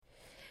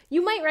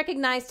You might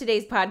recognize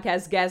today's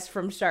podcast guest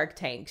from Shark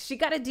Tank. She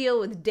got a deal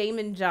with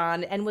Daymond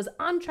John and was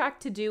on track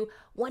to do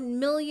 $1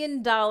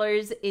 million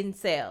in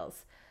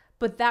sales.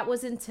 But that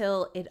was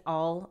until it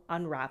all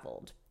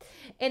unraveled.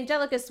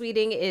 Angelica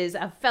Sweeting is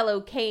a fellow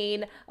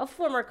Kane, a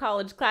former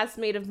college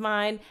classmate of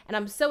mine, and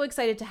I'm so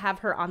excited to have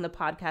her on the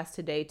podcast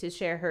today to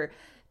share her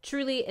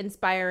truly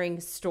inspiring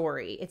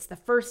story. It's the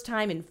first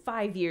time in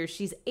 5 years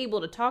she's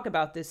able to talk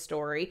about this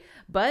story,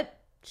 but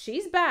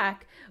she's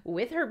back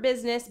with her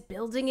business,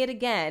 building it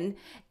again,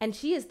 and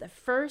she is the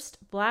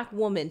first Black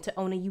woman to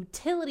own a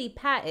utility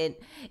patent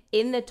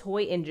in the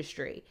toy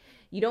industry.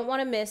 You don't want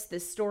to miss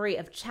this story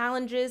of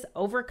challenges,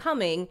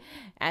 overcoming,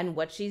 and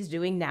what she's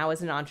doing now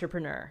as an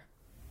entrepreneur.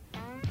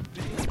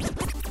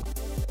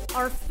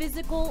 Our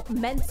physical,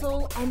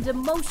 mental, and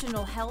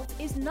emotional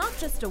health is not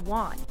just a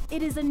want.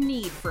 It is a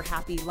need for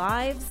happy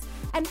lives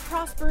and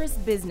prosperous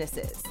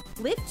businesses.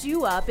 Lift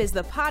You Up is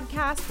the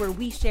podcast where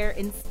we share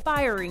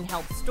inspiring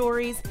health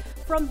stories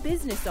from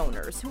business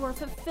owners who are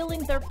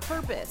fulfilling their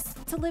purpose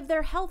to live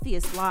their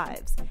healthiest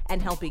lives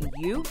and helping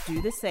you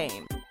do the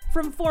same.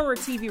 From former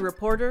TV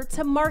reporter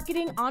to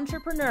marketing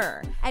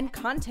entrepreneur and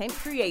content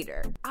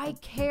creator, I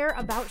care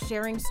about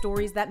sharing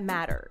stories that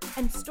matter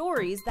and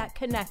stories that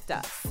connect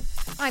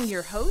us. I'm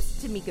your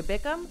host, Tamika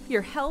Bickham,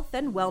 your health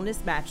and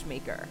wellness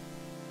matchmaker.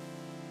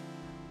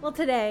 Well,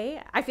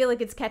 today, I feel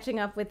like it's catching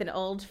up with an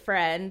old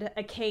friend,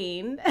 a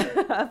Kane,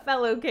 a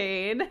fellow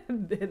Kane.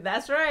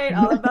 That's right,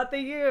 all about the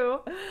you.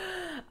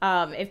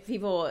 If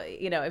people,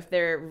 if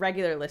they're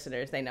regular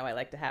listeners, they know I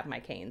like to have my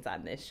Kanes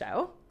on this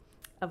show,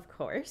 of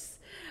course.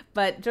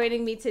 But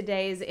joining me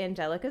today is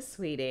Angelica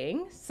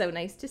Sweeting. So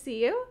nice to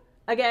see you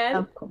again.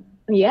 Of course.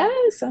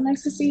 Yes, so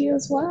nice to see you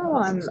as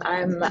well.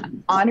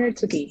 I'm honored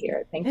to be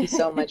here. Thank you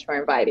so much for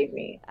inviting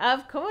me.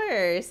 Of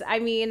course.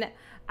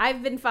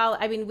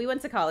 We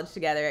went to college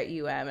together at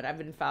UM, and I've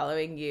been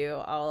following you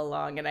all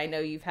along. And I know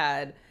you've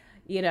had,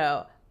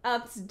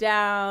 ups,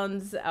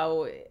 downs,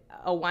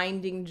 a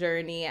winding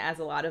journey, as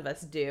a lot of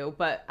us do.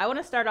 But I want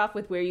to start off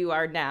with where you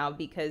are now,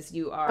 because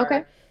you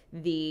are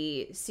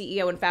the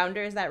CEO and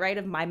founder, is that right,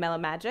 of My Mellow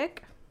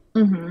Magic?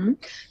 Mm-hmm.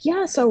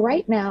 Yeah, so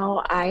right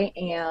now I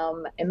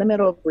am in the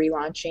middle of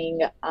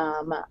relaunching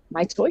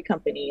my toy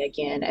company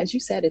again. As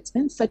you said, it's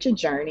been such a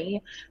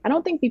journey. I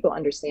don't think people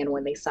understand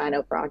when they sign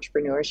up for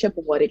entrepreneurship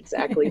what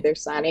exactly they're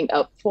signing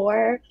up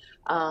for.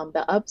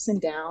 The ups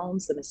and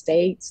downs, the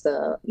mistakes,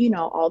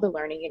 all the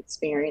learning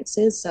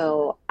experiences.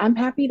 So I'm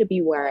happy to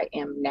be where I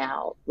am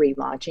now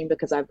relaunching,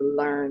 because I've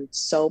learned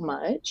so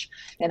much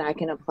and I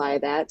can apply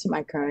that to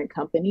my current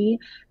company.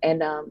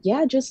 And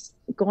just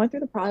going through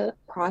the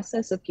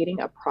process of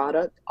getting a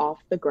product off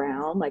the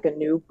ground, like a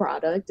new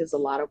product, is a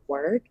lot of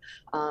work.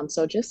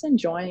 So just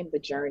enjoying the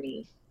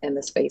journey in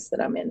the space that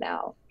I'm in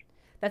now.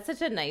 That's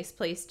such a nice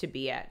place to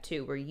be at,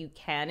 too, where you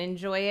can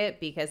enjoy it,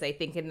 because I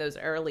think in those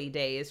early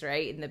days,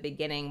 right, in the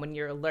beginning, when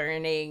you're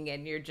learning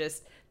and you're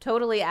just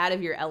totally out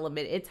of your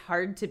element, it's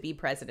hard to be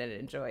present and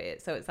enjoy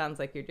it. So it sounds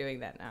like you're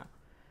doing that now.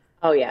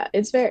 Oh yeah,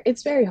 it's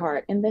very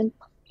hard. And then,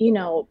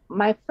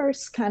 my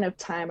first kind of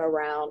time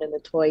around in the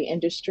toy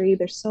industry,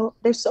 there's so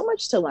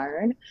much to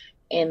learn.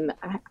 And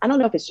I don't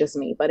know if it's just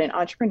me, but in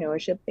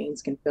entrepreneurship,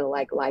 things can feel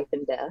like life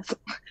and death,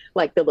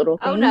 like the little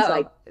things. Oh no,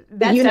 like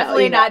that's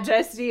definitely not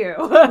just you.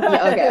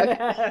 Okay.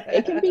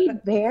 It can be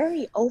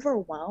very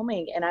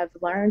overwhelming, and I've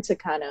learned to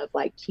kind of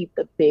like keep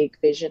the big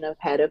vision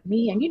ahead of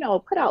me, and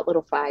put out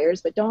little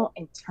fires, but don't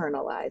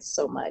internalize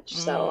so much.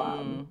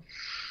 So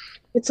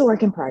it's a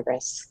work in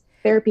progress.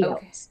 Therapy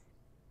helps.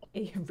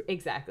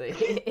 Exactly.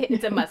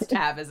 It's a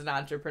must-have as an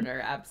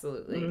entrepreneur.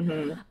 Absolutely.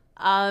 Mm-hmm.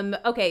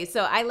 Okay,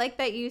 so I like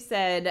that you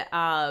said,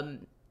 a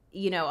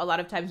lot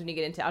of times when you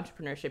get into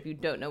entrepreneurship, you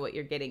don't know what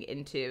you're getting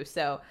into.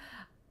 So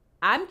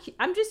I'm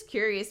just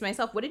curious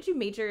myself. What did you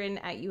major in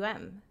at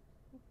UM?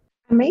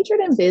 I majored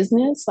in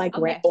business, I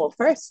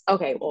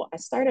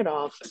started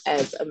off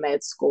as a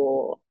med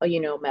school,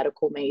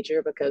 medical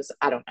major, because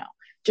I don't know,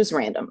 just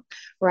random,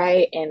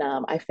 right? And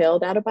I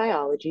failed out of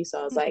biology, so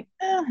I was like,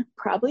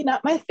 probably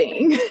not my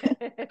thing.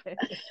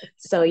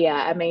 So yeah,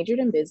 I majored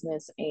in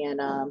business,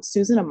 and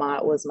Susan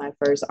Amat was my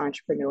first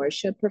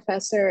entrepreneurship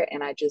professor,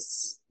 and I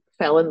just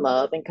fell in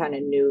love and kind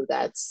of knew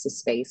that's the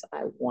space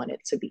I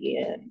wanted to be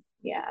in.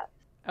 Yeah.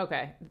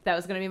 Okay. That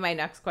was going to be my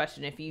next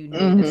question. If you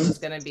knew this was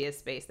going to be a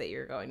space that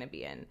you're going to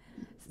be in.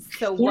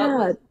 So go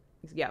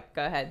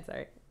ahead.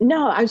 Sorry.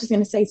 No, I was just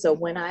going to say, so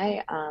when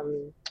I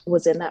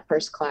was in that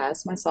first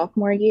class, my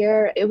sophomore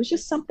year, it was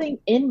just something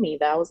in me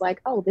that I was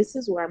like, oh, this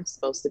is where I'm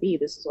supposed to be.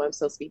 This is what I'm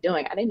supposed to be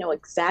doing. I didn't know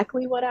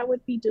exactly what I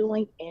would be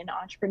doing in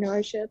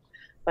entrepreneurship,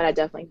 but I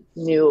definitely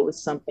knew it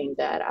was something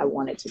that I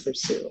wanted to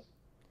pursue.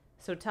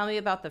 So tell me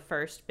about the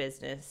first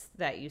business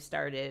that you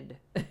started.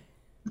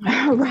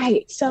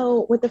 Right.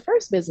 So with the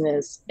first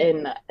business,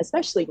 and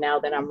especially now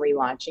that I'm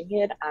relaunching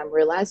it, I'm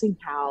realizing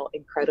how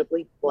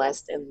incredibly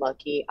blessed and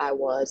lucky I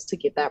was to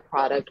get that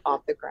product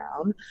off the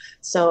ground.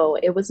 So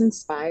it was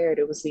inspired.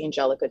 It was the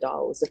Angelica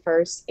doll. It was the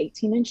first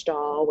 18-inch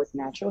doll with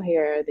natural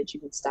hair that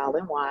you can style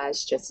and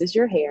wash just as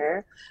your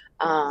hair.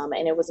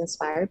 And it was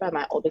inspired by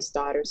my oldest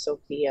daughter,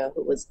 Sophia,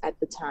 who was at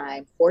the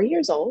time 4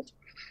 years old,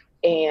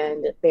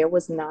 and there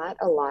was not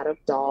a lot of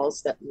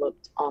dolls that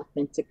looked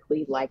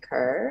authentically like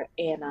her.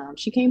 And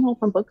she came home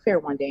from book fair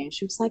one day and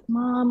she was like,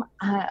 Mom,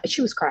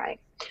 she was crying.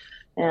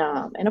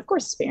 And of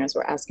course, his parents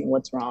were asking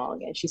what's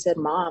wrong. And she said,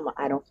 Mom,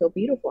 I don't feel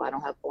beautiful. I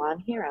don't have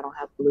blonde hair. I don't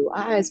have blue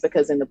eyes,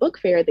 because in the book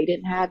fair, they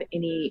didn't have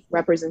any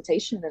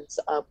representations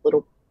of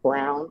little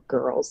brown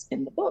girls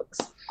in the books.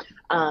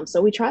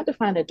 So we tried to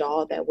find a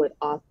doll that would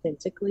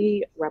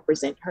authentically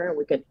represent her, and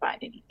we couldn't find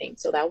anything.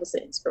 So that was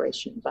the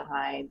inspiration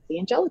behind the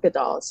Angelica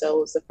doll. So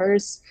it was the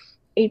first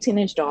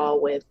 18-inch doll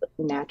with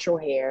natural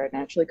hair,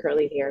 naturally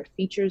curly hair,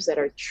 features that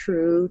are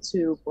true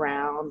to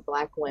brown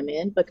Black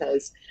women.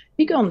 Because if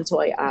you go on the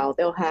toy aisle,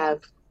 they'll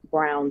have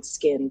brown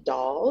skin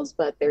dolls,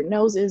 but their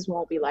noses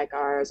won't be like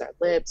ours, our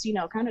lips,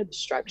 kind of the Yeah.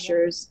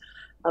 structures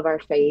of our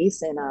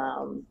face, and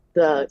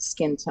the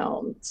skin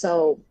tone.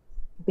 So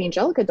the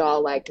Angelica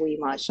doll, like, we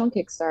launched on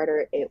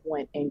Kickstarter, it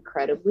went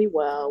incredibly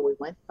well. We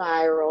went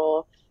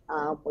viral.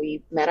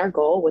 We met our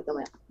goal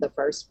within the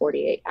first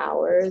 48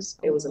 hours.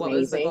 It was What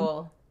was the amazing.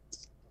 goal?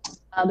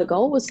 The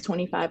goal was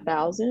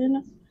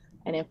 25,000,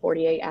 and in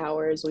 48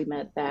 hours we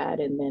met that.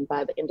 And then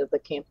by the end of the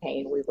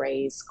campaign, we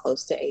raised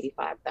close to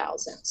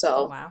 85,000. Oh,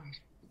 So wow.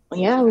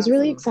 yeah, it was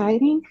really Awesome.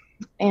 exciting.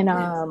 And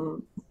Yes.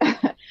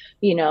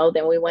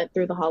 then we went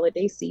through the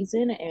holiday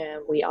season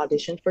and we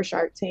auditioned for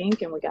Shark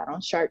Tank and we got on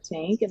Shark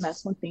Tank, and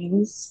that's when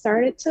things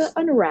started to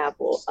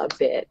unravel a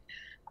bit.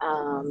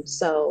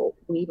 So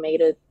we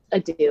made a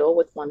deal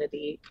with one of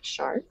the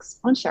sharks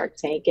on Shark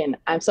Tank, and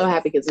I'm so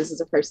happy because this is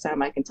the first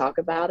time I can talk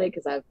about it,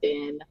 because I've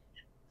been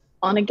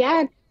on a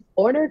gag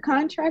order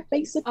contract Oh,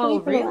 basically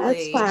for the last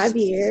really? 5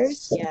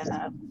 years.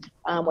 Yeah.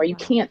 Oh, Where you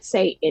wow. can't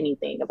say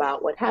anything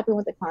about what happened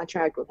with the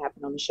contract, what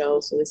happened on the show.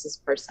 So this is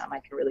the first time I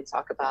can really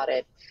talk about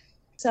it.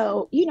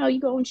 So, you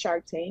go on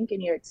Shark Tank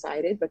and you're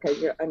excited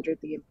because you're under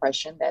the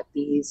impression that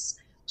these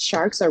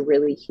sharks are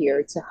really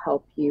here to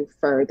help you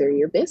further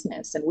your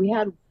business. And we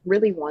had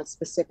really one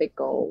specific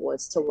goal,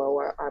 was to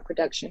lower our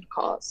production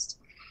cost.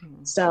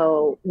 Hmm.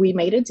 So we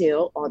made a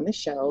deal on the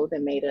show,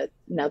 then made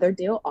another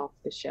deal off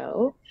the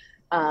show.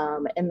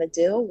 And the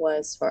deal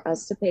was for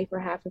us to pay for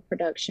half of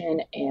production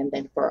and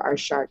then for our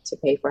shark to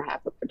pay for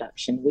half of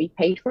production. We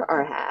paid for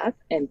our half,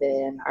 and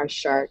then our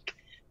shark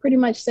pretty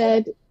much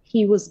said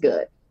he was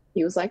good.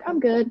 He was like, I'm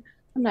good.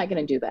 I'm not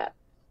going to do that.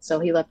 So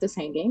he left us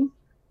hanging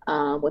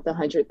with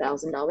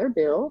 $100,000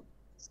 bill,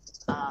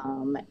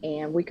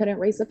 and we couldn't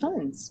raise the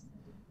funds.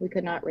 We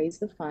could not raise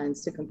the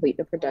funds to complete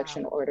the Wow.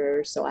 production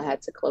order, so I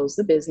had to close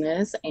the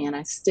business. And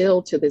I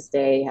still, to this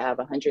day, have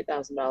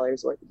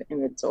 $100,000 worth of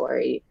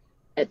inventory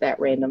at that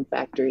random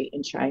factory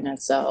in China.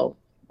 So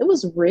it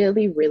was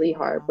really, really Wow.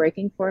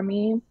 heartbreaking for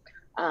me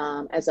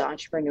as an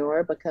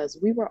entrepreneur, because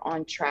we were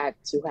on track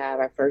to have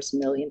our first $1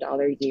 million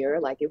year.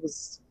 Like, it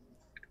was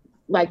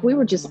like we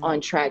were just Hmm. on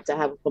track to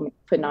have a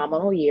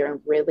phenomenal year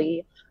and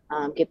really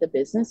get the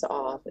business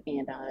off.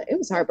 And it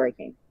was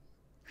heartbreaking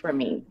for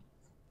me.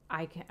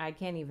 I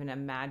can't even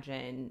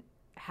imagine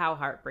how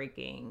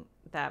heartbreaking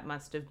that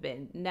must have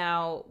been.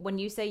 Now, when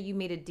you say you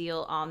made a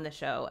deal on the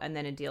show and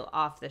then a deal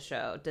off the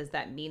show, does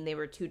that mean they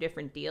were two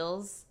different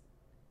deals?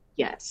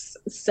 Yes.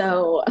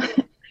 So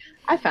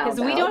I Because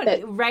found we out don't,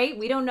 that, right?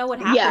 We don't know what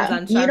happens yeah,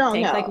 on you Shark don't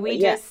Tank. Like, know. we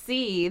Yeah, just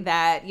see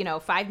that,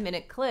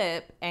 5-minute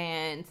clip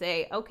and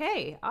say,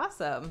 okay,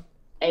 awesome.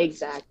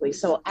 exactly.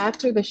 So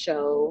after the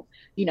show,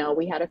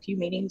 we had a few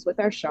meetings with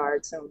our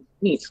sharks and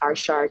meet our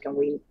shark, and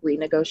we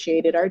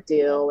renegotiated our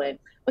deal. And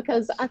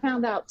because I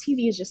found out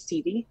TV is just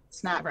TV,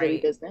 it's not really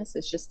Right. business,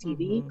 it's just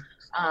TV.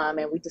 Hmm.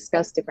 And we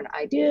discussed different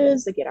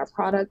ideas to get our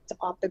product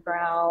off the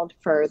ground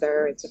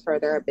further and to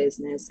further our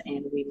business.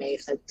 And we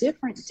made a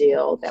different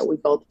deal that we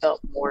both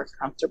felt more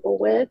comfortable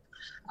with.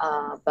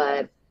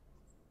 But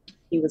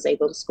he was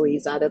able to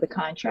squeeze out of the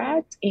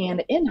contract.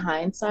 And in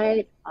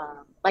hindsight,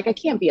 like, I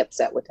can't be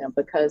upset with him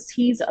because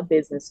he's a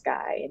business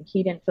guy and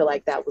he didn't feel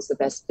like that was the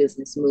best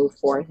business move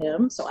for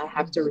him. So I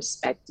have to Hmm.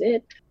 respect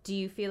it. Do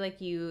you feel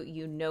like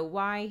you know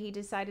why he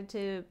decided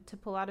to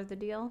pull out of the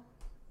deal?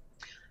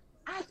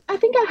 I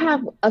think I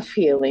have a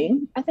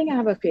feeling. I think I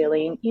have a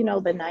feeling.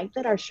 The night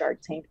that our Shark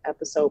Tank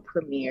episode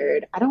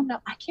premiered, I don't know,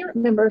 I can't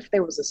remember if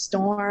there was a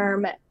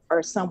storm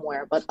or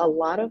somewhere, but a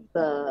lot of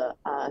the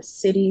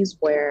cities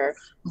where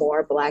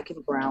more Black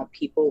and brown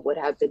people would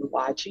have been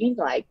watching,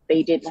 like,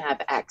 they didn't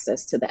have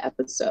access to the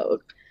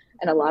episode.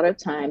 And a lot of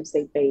times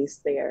they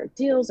base their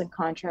deals and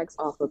contracts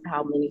off of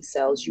how many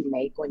sales you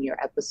make when your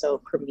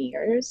episode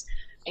premieres.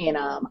 And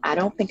I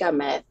don't think I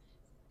met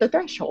the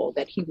threshold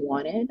that he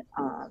wanted.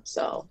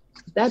 So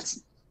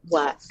that's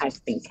what I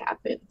think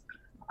happened,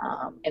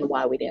 and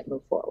why we didn't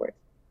move forward.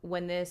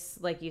 When this,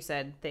 like you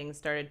said, things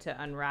started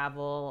to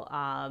unravel,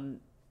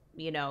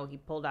 he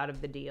pulled out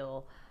of the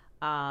deal.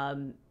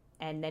 And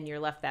then you're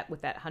left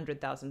with that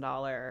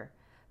 $100,000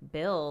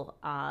 bill.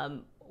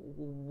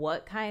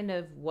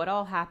 What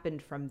all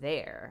happened from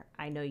there?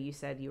 I know you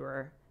said you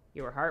were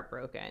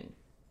heartbroken.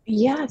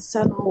 Yeah,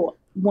 so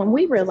when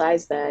we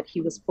realized that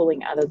he was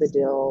pulling out of the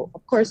deal,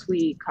 of course,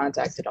 we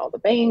contacted all the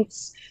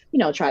banks,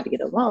 tried to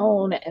get a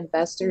loan,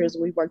 investors.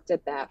 We worked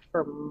at that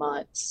for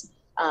months,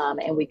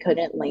 and we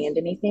couldn't land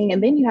anything.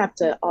 And then you have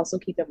to also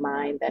keep in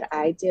mind that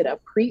I did a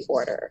pre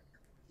order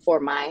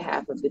for my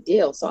half of the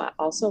deal. So I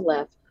also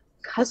left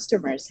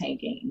customers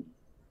hanging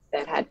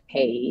that had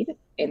paid.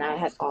 And I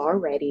had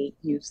already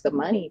used the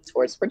money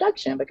towards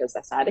production because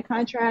I signed a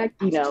contract,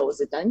 it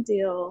was a done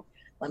deal.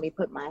 Let me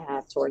put my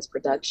half towards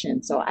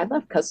production. So I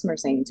left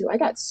customers saying too, I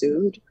got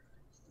sued.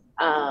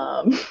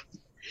 Um,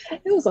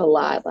 it was a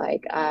lot.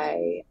 Like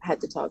I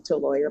had to talk to a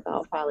lawyer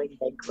about filing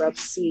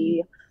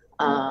bankruptcy.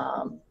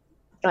 Um,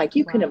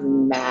 you can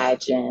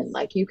imagine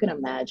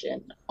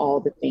all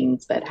the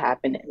things that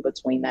happened in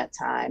between that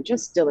time,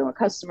 just dealing with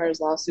customers,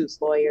 lawsuits,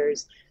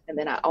 lawyers. And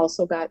then I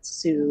also got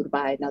sued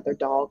by another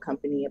doll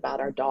company about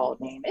our doll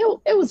name.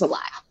 It was a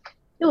lot.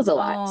 It was a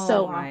lot.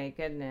 Oh my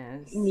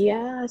goodness.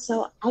 Yeah,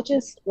 so I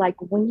just like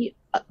when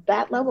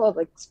that level of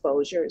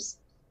exposure is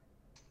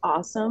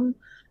awesome,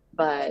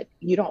 but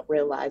you don't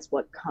realize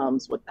what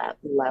comes with that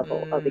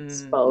level of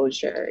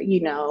exposure,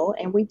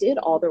 And we did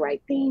all the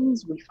right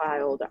things. We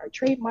filed our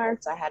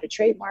trademarks. I had a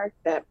trademark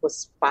that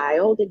was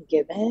filed and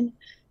given.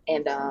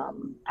 And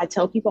I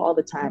tell people all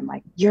the time,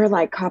 like, you're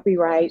like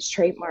copyrights,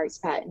 trademarks,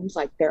 patents,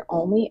 like they're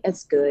only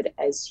as good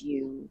as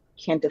you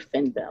can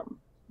defend them.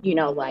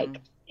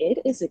 Like it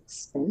is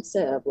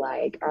expensive.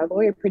 Like our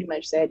lawyer pretty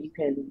much said, you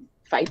can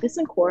fight this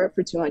in court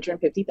for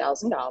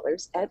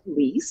 $250,000 at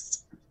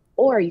least,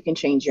 or you can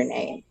change your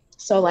name.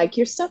 So like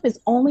your stuff is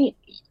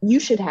you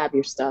should have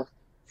your stuff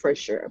for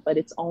sure, but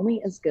it's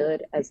only as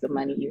good as the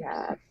money you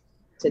have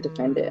to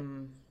defend it.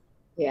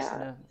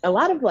 Yeah. A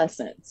lot of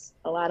lessons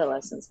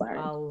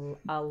learned.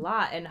 A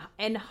lot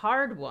and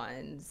hard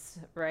ones,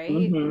 right?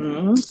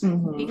 Because a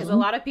Mhm.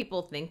 lot of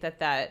people think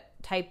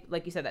that type,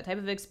 like you said, that type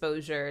of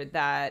exposure,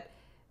 that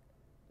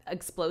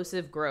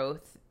explosive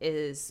growth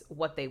is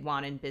what they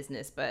want in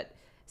business, but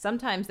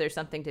sometimes there's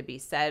something to be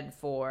said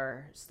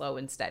for slow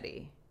and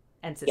steady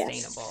and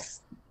sustainable.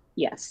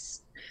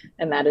 Yes.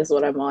 And that is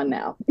what I'm on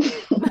now.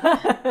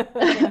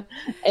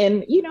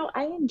 And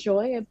I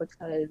enjoy it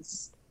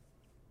because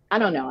I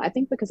don't know. I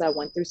think because I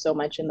went through so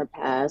much in the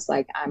past,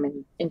 like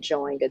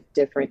enjoying a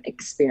different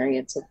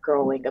experience of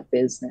growing a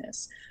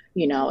business.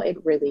 It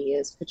really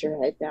is put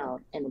your head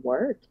down and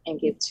work and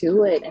get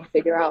to it and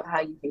figure out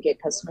how you can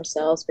get customer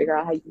sales, figure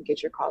out how you can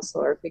get your costs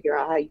lower, figure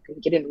out how you can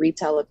get in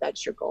retail if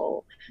that's your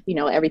goal.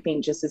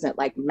 Everything just isn't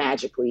like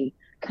magically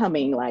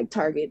coming, like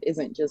Target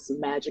isn't just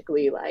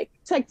magically like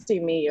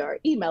texting me or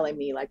emailing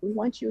me. Like we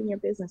want you in your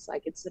business.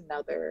 Like it's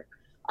another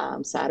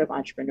side of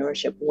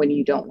entrepreneurship when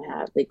you don't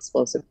have the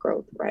explosive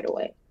growth right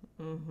away.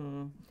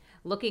 Mm-hmm.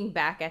 Looking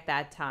back at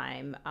that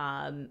time,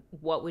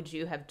 what would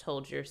you have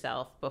told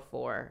yourself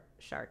before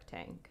Shark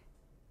Tank?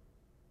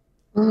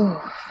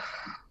 Oh,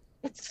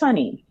 it's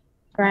funny,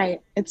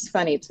 right? It's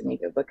funny to me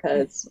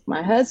because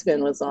my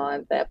husband was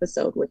on the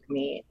episode with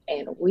me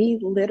and we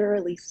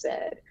literally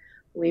said,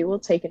 we will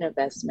take an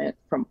investment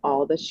from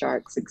all the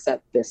sharks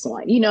except this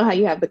one. You know how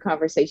you have the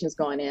conversations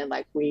going in,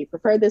 like we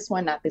prefer this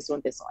one, not this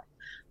one, this one.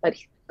 But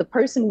the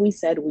person we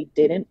said we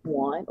didn't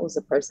want was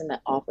the person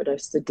that offered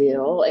us the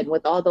deal. And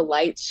with all the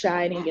lights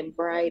shining and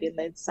bright in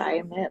the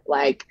excitement,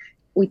 like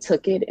we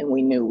took it and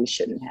we knew we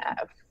shouldn't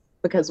have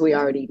because we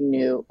already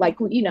knew, like,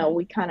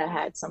 we kind of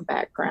had some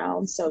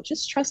background. So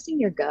just trusting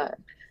your gut,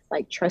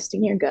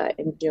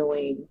 and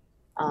doing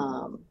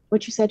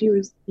what you said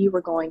you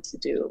were going to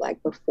do,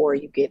 like before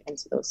you get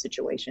into those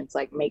situations,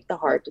 like make the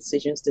hard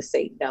decisions to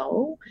say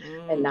no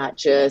and not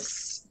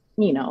just,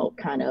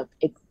 kind of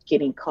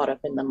getting caught up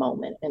in the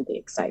moment and the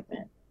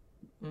excitement.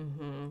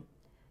 Mm-hmm.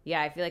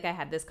 Yeah, I feel like I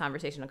had this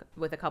conversation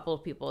with a couple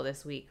of people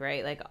this week,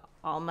 right? Like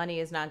all money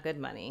is not good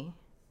money.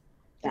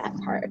 That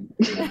part.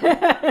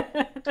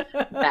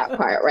 That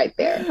part right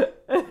there.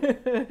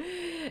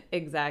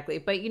 Exactly.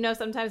 But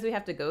sometimes we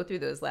have to go through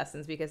those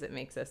lessons because it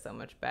makes us so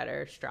much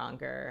better,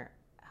 stronger,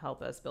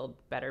 help us build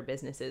better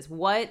businesses.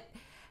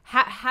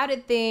 How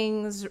did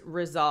things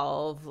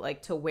resolve,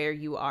 like, to where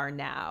you are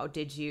now?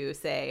 Did you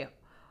say,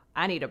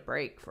 I need a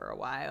break for a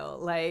while?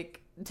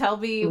 Like, tell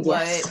me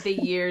what the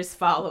years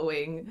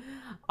following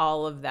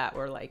all of that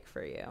were like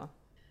for you.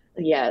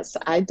 Yes,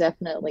 I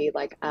definitely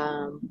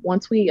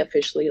once we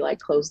officially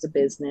closed the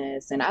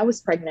business, and I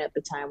was pregnant at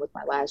the time with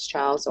my last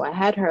child. So I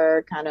had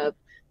her kind of,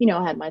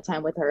 had my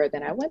time with her.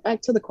 Then I went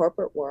back to the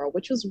corporate world,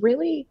 which was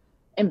really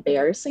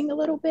embarrassing a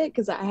little bit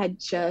because I had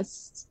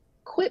just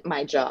quit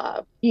my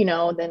job,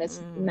 then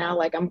it's now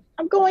like I'm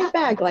going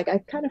back, like I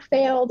kind of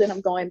failed and I'm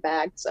going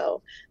back.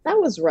 So that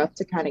was rough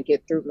to kind of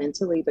get through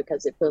mentally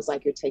because it feels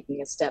like you're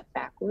taking a step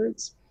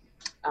backwards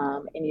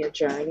in your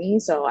journey.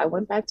 So I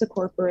went back to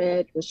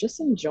corporate, was just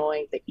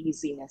enjoying the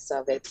easiness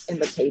of it in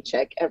the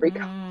paycheck every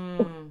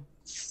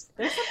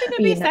There's something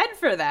to be said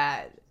for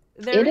that.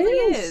 There It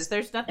really is. is.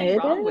 There's nothing It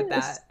wrong with is.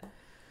 that.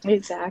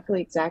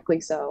 Exactly,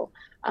 exactly. So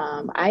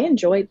I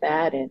enjoyed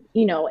that. And,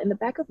 you know, in the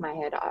back of my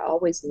head, I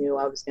always knew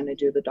I was going to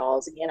do the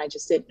dolls again. I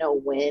just didn't know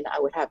when I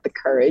would have the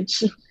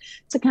courage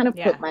to kind of put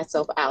Yeah.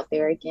 myself out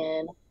there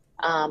again.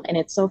 And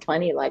it's so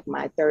funny, like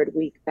my third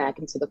week back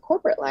into the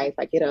corporate life,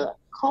 I get a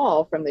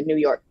call from the New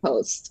York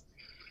Post.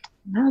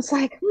 And I was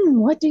like,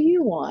 what do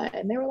you want?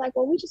 And they were like,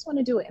 well, we just want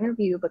to do an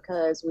interview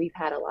because we've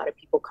had a lot of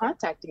people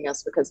contacting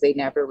us because they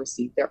never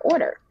received their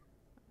order.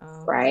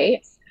 Oh.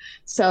 Right.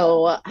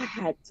 So I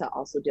had to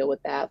also deal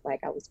with that. Like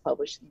I was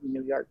published in the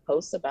New York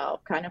Post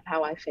about kind of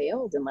how I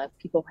failed and left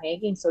people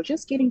hanging. So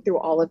just getting through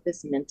all of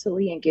this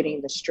mentally and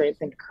getting the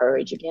strength and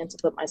courage again to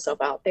put myself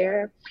out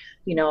there,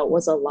 you know, it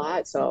was a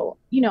lot. So,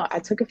 you know, I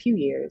took a few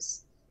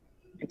years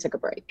and took a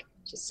break,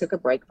 just took a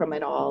break from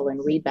it all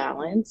and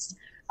rebalanced.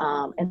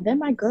 And then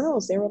my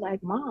girls, they were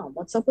like, Mom,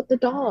 what's up with the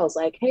dolls?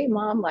 Like, hey,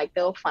 Mom, like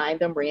they'll find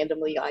them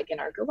randomly, like in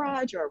our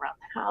garage or around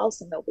the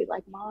house, and they'll be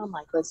like, Mom,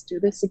 like, let's do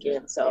this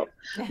again. So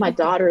my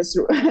daughters,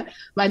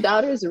 my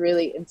daughters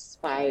really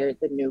inspired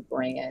the new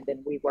brand,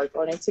 and we work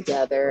on it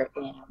together.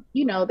 And,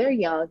 you know, they're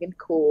young and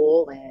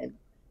cool. And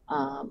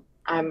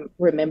I'm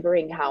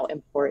remembering how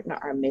important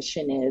our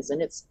mission is.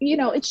 And it's, you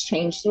know, it's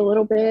changed a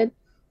little bit.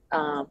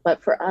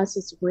 But for us,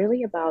 it's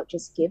really about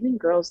just giving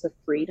girls the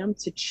freedom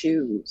to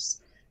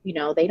choose. You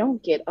know, they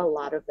don't get a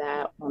lot of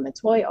that on the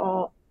toy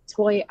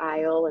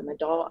aisle and the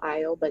doll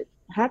aisle, but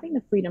having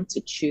the freedom to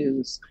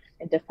choose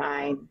and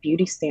define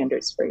beauty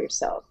standards for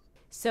yourself.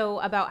 So,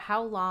 about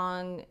how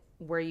long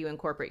were you in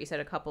corporate? You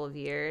said a couple of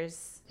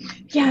years.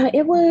 Yeah,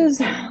 it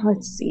was,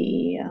 let's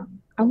see,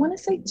 I want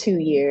to say 2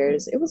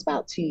 years. It was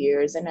about 2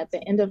 years. And at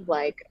the end of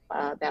like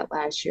that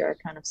last year,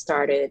 I kind of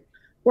started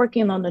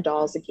working on the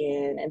dolls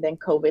again. And then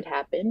COVID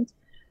happened.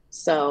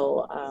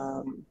 So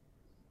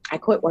I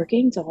quit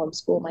working to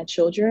homeschool my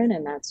children.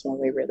 And that's when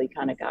we really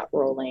kind of got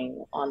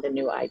rolling on the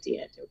new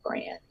idea and new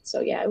brand. So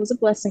yeah, it was a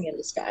blessing in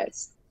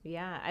disguise.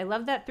 Yeah, I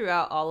love that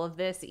throughout all of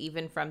this,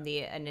 even from the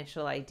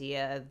initial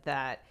idea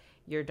that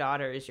your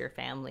daughters, your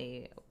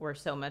family were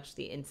so much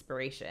the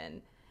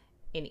inspiration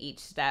in each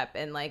step.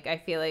 And like, I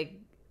feel like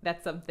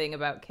that's something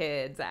about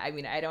kids. I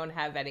mean, I don't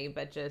have any,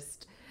 but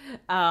just,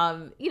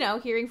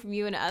 hearing from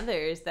you and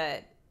others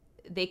that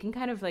they can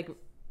kind of like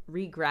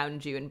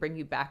reground you and bring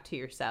you back to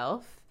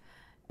yourself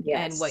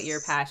and what you're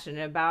Yes.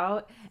 passionate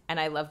about. And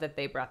I love that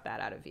they brought that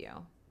out of you.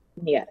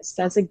 Yes,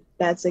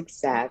 that's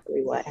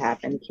exactly what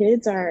happened.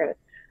 Kids are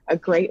a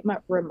great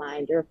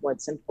reminder of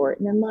what's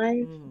important in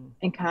life Mm,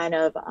 and kind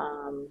of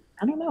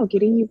I don't know,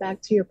 getting you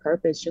back to your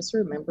purpose, just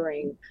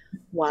remembering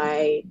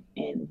why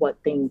and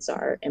what things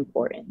are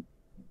important.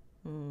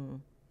 mm.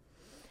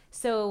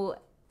 So,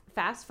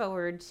 fast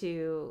forward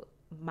to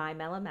My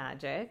Mellow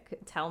Magic.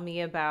 Tell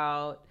me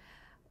about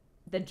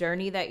the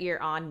journey that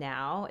you're on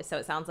now. So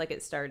it sounds like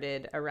it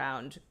started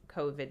around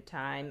COVID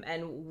time,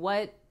 and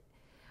what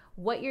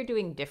you're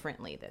doing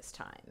differently this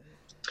time.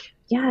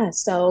 Yeah,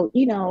 so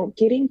you know,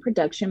 getting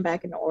production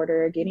back in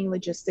order, getting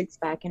logistics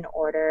back in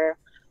order.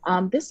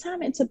 This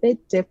time it's a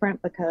bit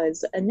different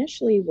because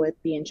initially with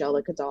the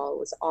Angelica doll, it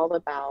was all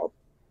about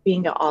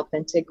being an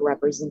authentic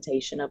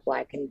representation of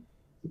Black and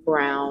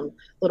brown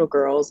little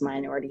girls,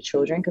 minority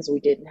children, because we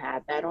didn't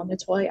have that on the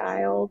toy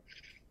aisle.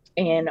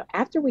 And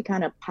after we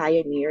kind of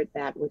pioneered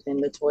that within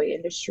the toy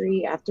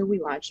industry, after we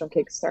launched on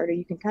Kickstarter,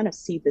 you can kind of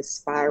see the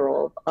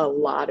spiral of a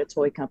lot of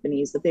toy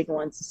companies, the big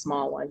ones, the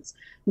small ones,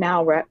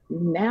 now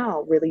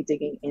really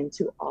digging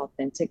into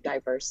authentic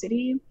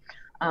diversity.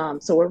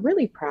 So we're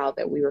really proud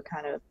that we were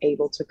kind of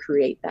able to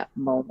create that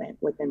moment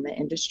within the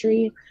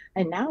industry.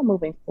 And now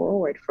moving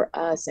forward for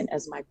us, and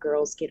as my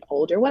girls get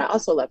older, what I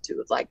also love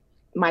too is like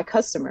my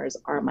customers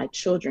are my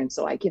children,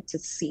 so I get to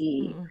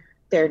see Mm.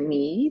 their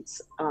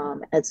needs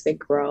as they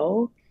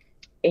grow.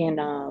 And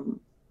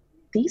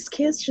these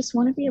kids just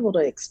want to be able to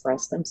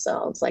express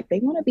themselves. Like they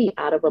want to be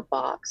out of a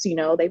box, you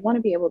know, they want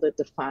to be able to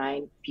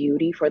define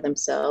beauty for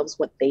themselves,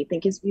 what they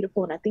think is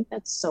beautiful. And I think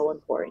that's so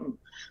important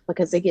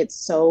because they get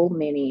so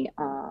many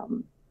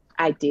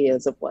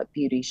ideas of what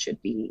beauty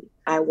should be.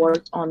 I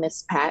worked on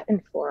this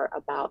patent for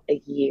about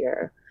a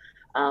year.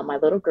 My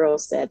little girl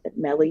said that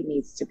Melly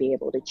needs to be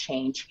able to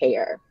change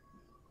hair.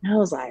 And I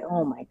was like,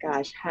 oh my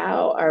gosh,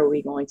 how are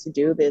we going to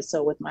do this?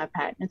 So with my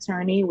patent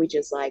attorney, we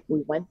just like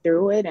we went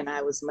through it and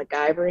I was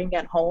MacGyvering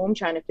at home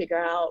trying to figure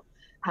out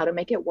how to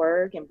make it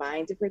work and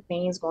buying different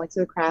things, going to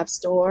the craft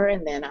store.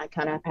 And then I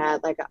kind of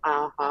had like an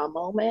aha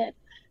moment.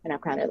 And I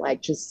kind of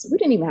like just we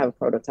didn't even have a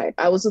prototype.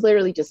 I was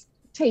literally just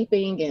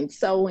taping and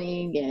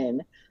sewing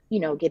and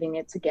you know getting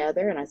it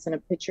together. And I sent a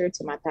picture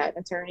to my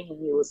patent attorney and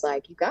he was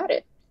like, you got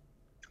it.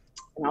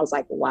 And I was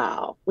like,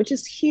 wow, which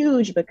is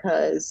huge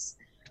because,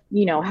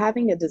 you know,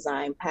 having a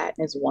design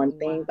patent is one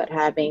thing, but Wow.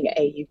 having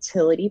a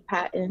utility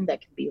patent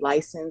that can be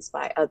licensed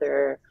by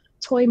other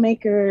toy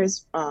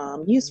makers,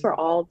 used for Mm.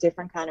 all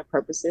different kind of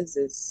purposes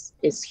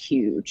is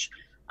huge.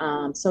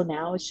 So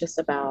now it's just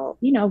about,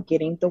 you know,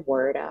 getting the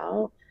word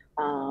out.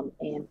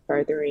 and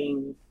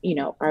furthering,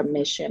 our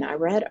mission. I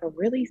read a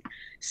really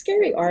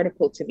scary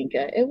article,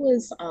 Tamika. It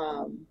was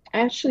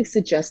actually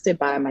suggested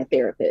by my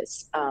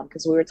therapist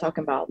because we were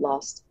talking about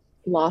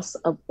loss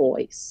of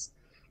voice,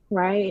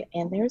 right?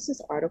 And there's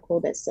this article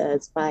that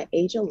says by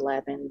age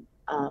 11,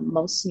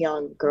 most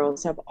young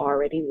girls have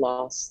already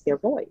lost their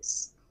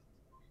voice.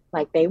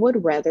 Like they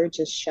would rather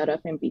just shut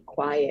up and be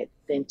quiet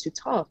than to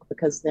talk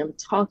because them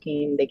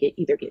talking, they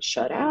either get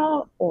shut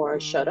out or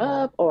shut Mm,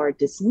 up or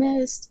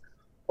dismissed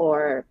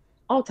or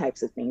all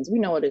types of things. We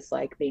know what it's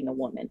like being a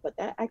woman, but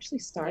that actually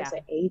starts yeah.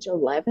 at age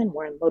 11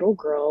 where little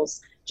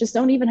girls just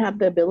don't even have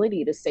the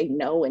ability to say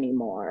no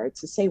anymore,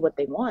 to say what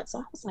they want. So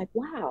I was like,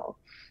 wow.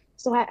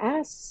 So I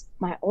asked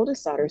my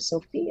oldest daughter,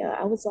 Sophia,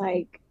 I was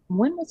like,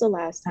 when was the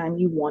last time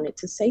you wanted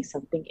to say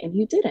something and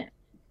you didn't?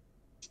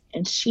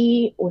 And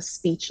she was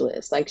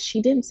speechless. Like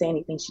she didn't say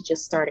anything. She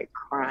just started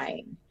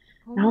crying.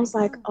 Oh And I my was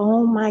like, God.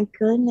 oh my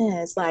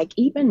goodness. Like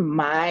even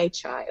my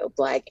child,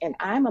 like, and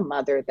I'm a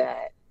mother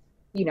that,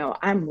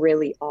 I'm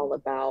really all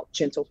about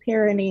gentle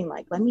parenting.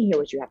 Like, let me hear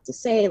what you have to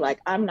say. Like,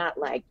 I'm not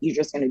like, you're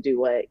just going to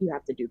do what you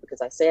have to do because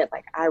I said,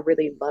 like, I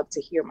really love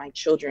to hear my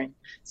children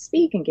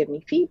speak and give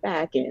me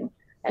feedback. And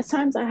at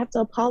times I have to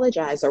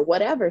apologize or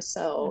whatever.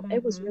 So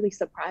it was Mm-hmm. really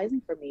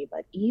surprising for me.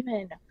 But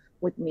even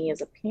with me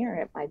as a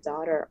parent, my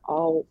daughter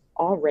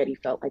already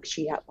felt like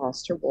she had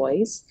lost her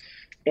voice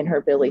and her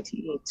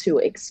ability to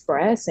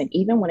express. And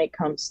even when it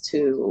comes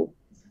to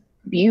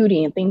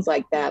beauty and things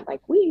like that,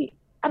 like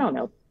I don't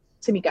know,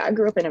 Tamika, I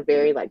grew up in a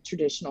very like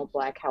traditional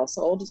Black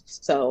household.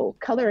 So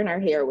color in our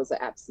hair was an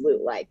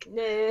absolute like,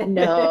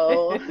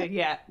 no,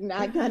 Yeah.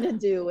 not gonna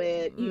do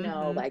it.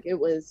 Mm-hmm. Like it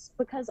was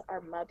because our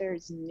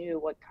mothers knew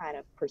what kind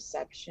of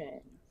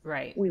perception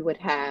Right. we would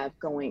have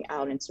going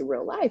out into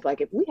real life.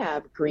 Like if we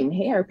have green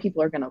hair,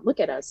 people are going to look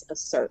at us a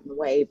certain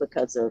way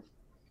because of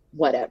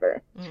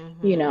whatever,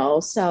 Mm-hmm.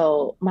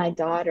 So my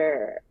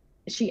daughter,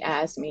 she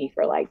asked me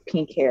for like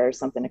pink hair or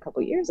something a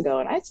couple years ago,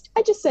 and I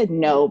just said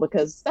no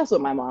because that's what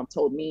my mom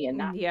told me, and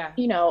not, Yeah.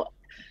 you know.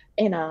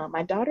 And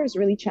my daughters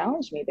really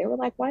challenged me. They were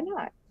like, "Why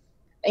not?"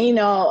 And,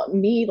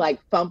 me like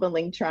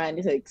fumbling trying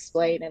to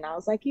explain, and I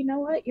was like, you know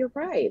what, you're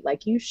right.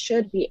 Like you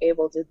should be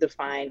able to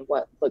define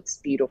what looks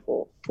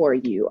beautiful for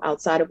you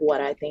outside of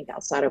what I think,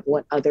 outside of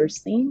what others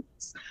think,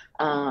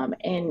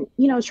 and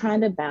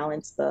trying to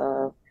balance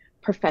the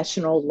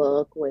professional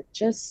look with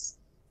just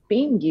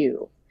being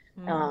you.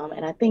 Mm-hmm.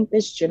 And I think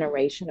this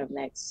generation of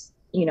next,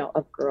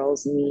 of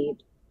girls need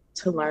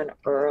to learn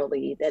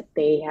early that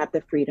they have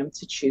the freedom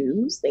to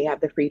choose, they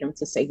have the freedom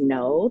to say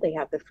no, they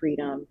have the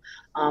freedom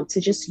to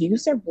just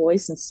use their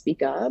voice and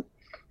speak up.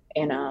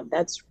 And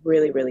that's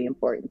really, really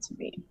important to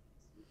me.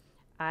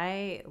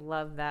 I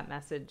love that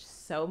message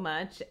so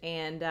much.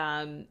 And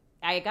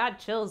I got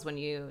chills when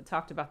you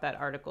talked about that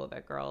article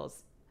that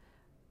girls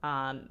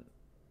um,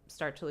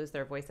 start to lose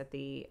their voice at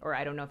or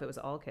I don't know if it was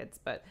all kids,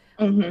 but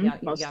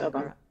Most young of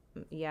them. girl,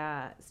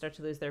 yeah, start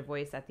to lose their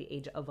voice at the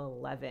age of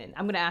 11.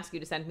 I'm going to ask you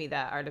to send me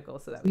that article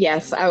so that we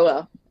Yes, can I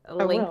will. I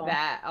link will.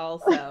 that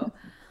also.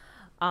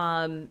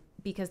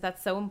 Because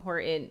that's so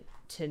important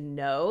to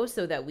know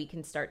so that we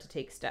can start to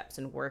take steps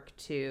and work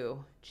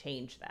to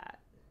change that.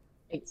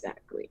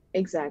 Exactly.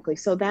 Exactly.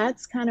 So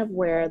that's kind of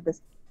where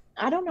this,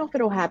 I don't know if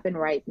it'll happen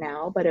right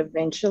now, but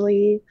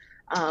eventually,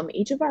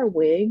 each of our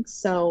wigs.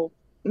 So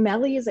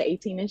Melly is an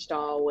 18-inch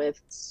doll with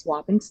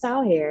swap and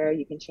style hair.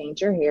 You can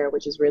change your hair,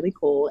 which is really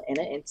cool in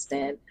an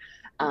instant.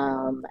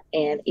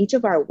 And each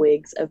of our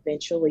wigs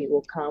eventually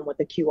will come with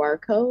a QR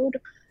code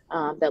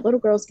that little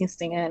girls can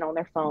scan on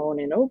their phone,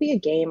 and it'll be a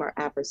game or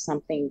app or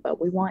something. But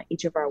we want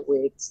each of our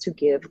wigs to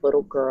give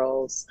little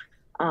girls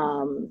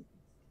um,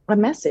 a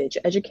message,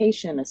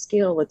 education, a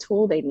skill, a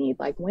tool they need.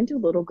 Like when do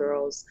little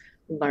girls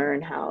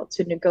learn how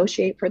to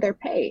negotiate for their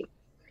pay?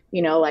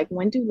 Like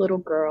when do little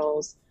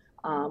girls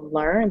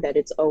learn that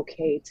it's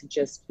okay to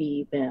just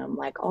be them?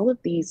 Like all of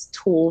these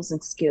tools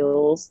and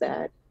skills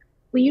that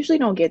we usually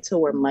don't get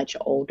till we're much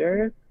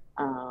older.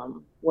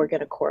 We're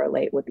going to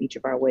correlate with each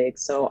of our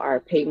wigs. So our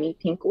Pay Me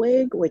Pink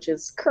wig, which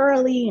is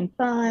curly and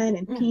fun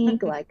and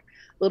pink, like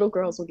little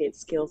girls will get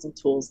skills and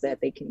tools that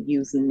they can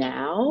use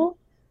now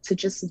to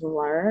just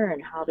learn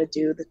how to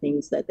do the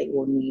things that they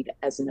will need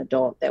as an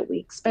adult that we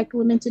expect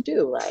women to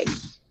do. Like,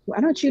 why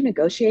don't you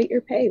negotiate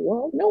your pay?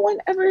 Well, no one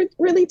ever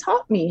really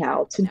taught me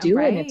how to do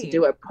it and to Right.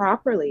 do it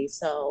properly.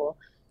 So,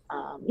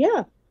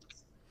 yeah,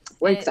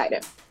 we're And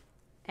excited.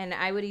 and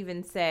I would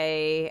even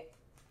say,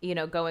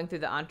 going through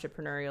the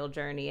entrepreneurial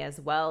journey as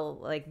well,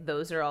 like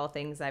those are all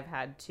things I've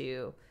had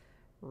to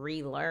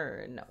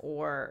relearn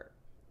or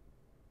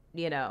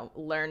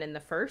learn in the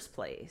first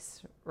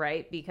place,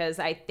 right? Because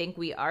I think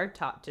we are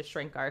taught to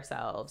shrink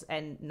ourselves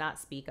and not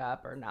speak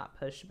up or not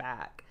push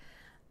back.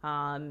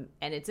 And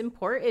it's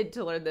important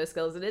to learn those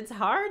skills, and it's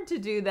hard to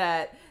do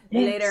that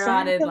later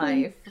on in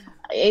Exactly. life.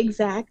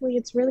 Exactly.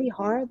 It's really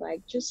hard.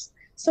 Like just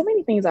so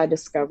many things I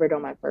discovered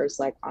on my first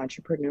like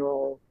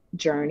entrepreneurial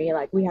journey.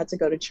 Like we had to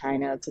go to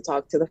China to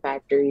talk to the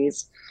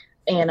factories.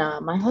 And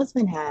my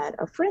husband had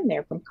a friend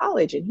there from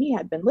college and he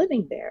had been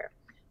living there.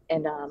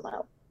 And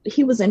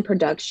he was in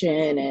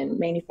production and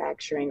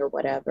manufacturing or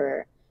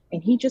whatever.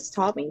 And he just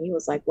taught me, he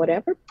was like,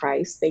 whatever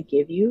price they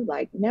give you,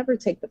 like, never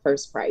take the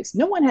first price.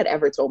 No one had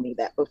ever told me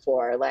that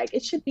before. Like,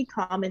 it should be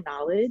common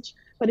knowledge,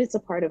 but it's a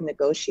part of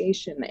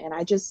negotiation. And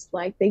I just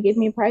like, they give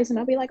me a price and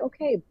I'll be like,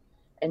 okay.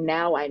 And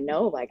now I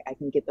know, like, I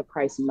can get the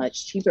price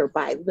much cheaper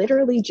by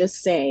literally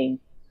just saying,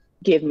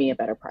 give me a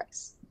better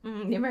price.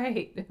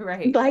 Right,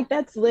 right. Like,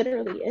 that's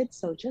literally it.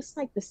 So just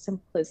like the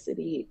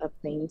simplicity of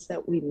things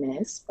that we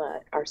miss,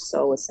 but are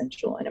so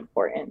essential and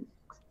important.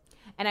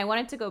 And I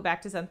wanted to go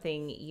back to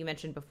something you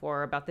mentioned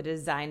before about the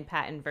design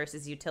patent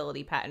versus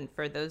utility patent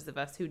for those of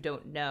us who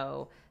don't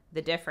know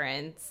the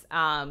difference.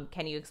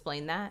 Can you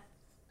explain that?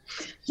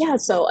 Yeah,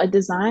 so a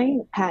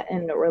design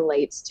patent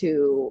relates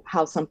to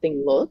how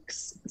something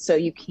looks. So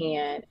you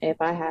can,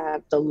 if I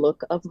have the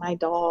look of my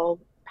doll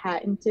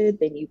patented,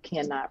 then you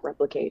cannot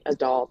replicate a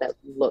doll that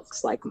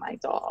looks like my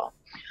doll.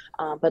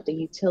 But the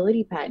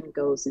utility patent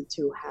goes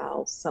into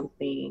how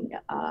something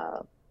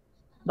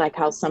like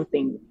how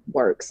something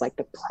works, like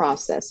the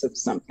process of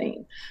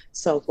something.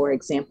 So for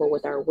example,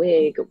 with our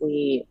wig,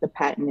 the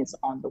patent is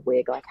on the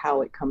wig, like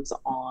how it comes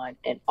on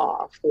and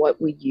off, what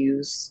we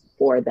use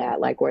for that,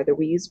 like whether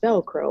we use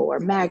Velcro or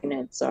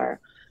magnets or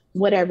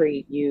whatever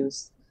you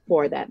use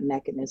for that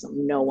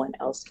mechanism, no one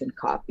else can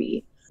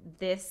copy.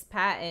 This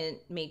patent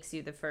makes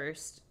you the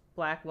first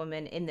Black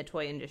woman in the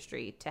toy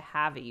industry to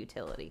have a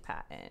utility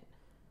patent,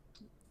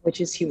 Which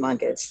is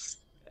humongous.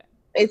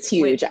 It's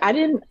huge.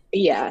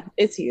 Yeah,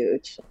 it's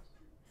huge.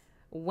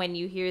 When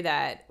you hear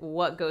that,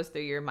 what goes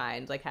through your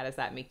mind? Like, how does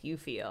that make you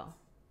feel?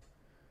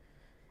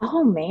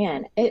 Oh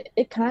man,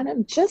 it kind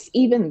of just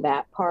even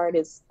that part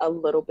is a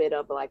little bit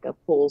of like a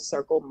full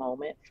circle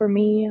moment for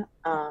me.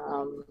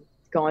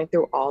 Going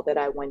through all that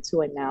I went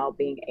to and now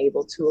being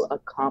able to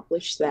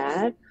accomplish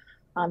that.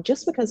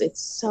 Just because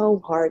it's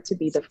so hard to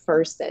be the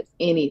first at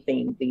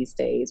anything these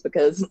days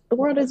because the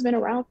world has been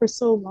around for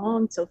so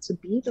long. So to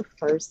be the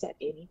first at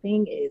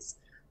anything is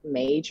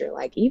major.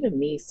 Like even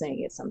me saying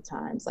it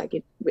sometimes, like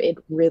it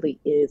really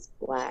is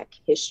Black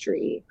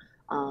history.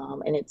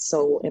 And it's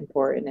so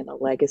important in a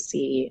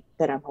legacy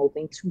that I'm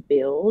hoping to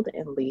build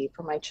and leave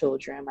for my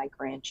children, my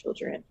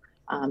grandchildren.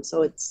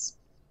 So it's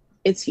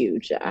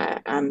huge.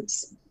 I'm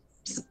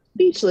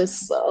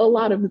speechless a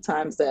lot of the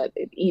times that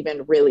it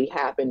even really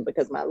happened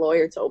because my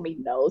lawyer told me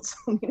no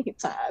so many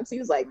times. He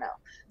was like, no,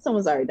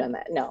 someone's already done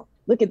that. No,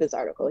 look at this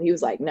article. He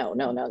was like, no,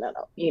 no, no, no,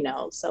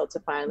 no. So to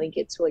finally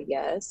get to a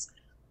yes,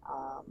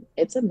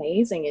 it's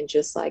amazing. And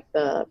just like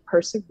the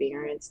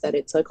perseverance that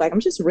it took, like, I'm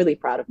just really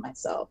proud of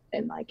myself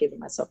and like giving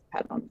myself a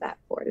pat on the back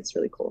for it. It's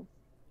really cool.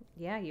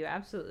 Yeah, you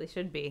absolutely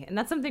should be. And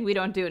that's something we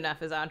don't do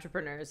enough as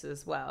entrepreneurs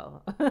as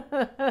well.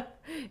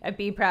 And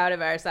be proud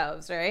of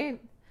ourselves, right?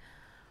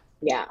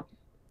 Yeah.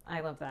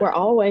 I love that. We're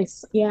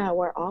always, and I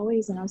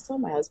was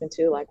telling my husband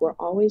too, like we're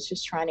always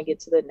just trying to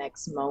get to the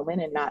next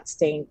moment and not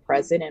staying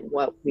present in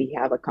what we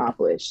have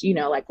accomplished.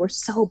 Like we're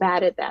so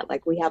bad at that.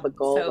 Like we have a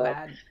goal So of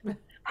bad.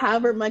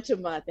 however much a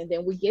month, and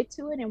then we get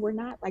to it and we're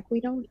not like,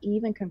 we don't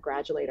even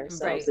congratulate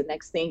ourselves. Right. The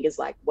next thing is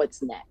like,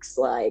 what's next?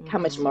 Like how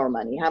much more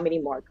money, how many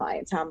more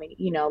clients, how many,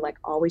 like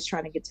always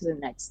trying to get to the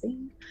next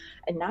thing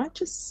and not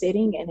just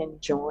sitting and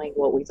enjoying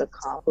what we've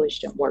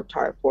accomplished and worked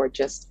hard for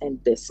just in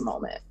this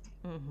moment.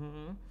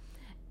 Mm-hmm.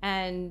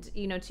 And,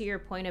 to your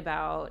point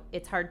about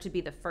it's hard to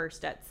be the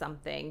first at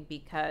something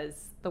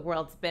because the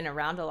world's been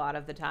around a lot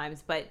of the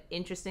times. But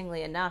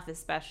interestingly enough,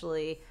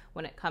 especially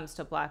when it comes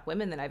to Black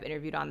women that I've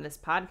interviewed on this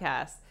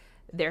podcast,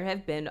 there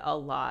have been a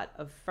lot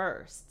of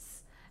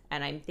firsts.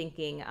 And I'm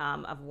thinking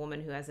of a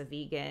woman who has a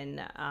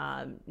vegan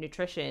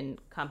nutrition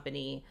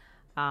company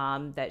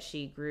that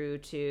she grew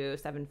to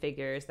 7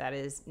 figures that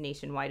is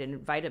nationwide in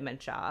Vitamin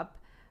Shoppe.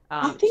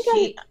 I think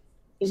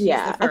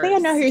I think I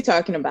know who you're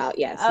talking about.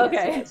 Yes.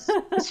 Okay.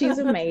 Yes. She's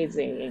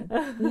amazing.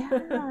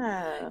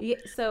 Yeah.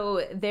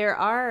 So there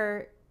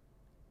are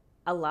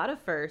a lot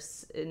of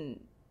firsts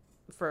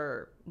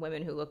for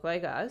women who look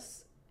like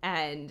us,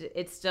 and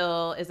it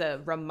still is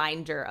a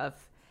reminder of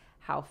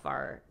how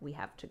far we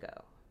have to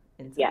go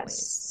in some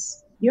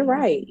ways. You're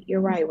right.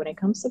 You're right. When it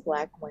comes to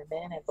Black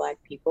women and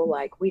Black people,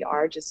 like we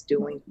are just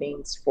doing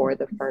things for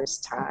the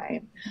first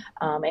time.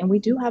 And we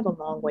do have a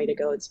long way to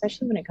go,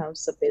 especially when it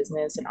comes to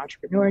business and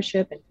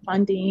entrepreneurship and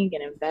funding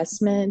and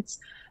investments.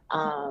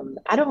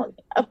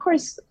 Of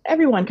course,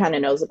 everyone kind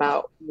of knows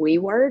about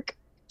WeWork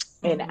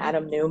and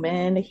Adam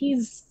Neumann.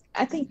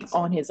 I think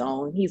on his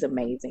own, he's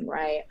amazing,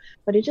 right?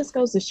 But it just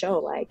goes to show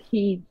like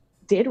he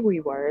did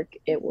WeWork,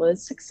 it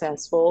was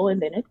successful,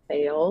 and then it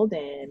failed,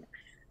 and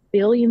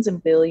billions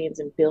and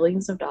billions and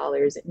billions of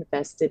dollars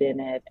invested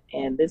in it.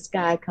 And this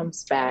guy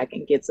comes back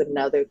and gets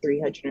another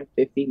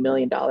 $350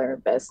 million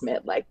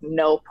investment, like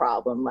no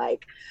problem,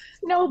 like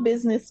no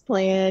business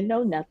plan,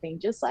 no nothing,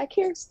 just like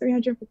here's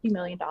 $350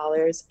 million.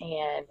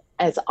 And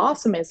as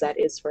awesome as that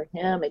is for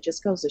him, it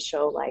just goes to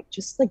show like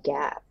just the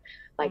gap.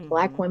 Like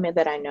Black women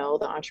that I know,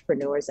 the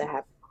entrepreneurs that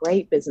have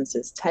great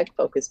businesses,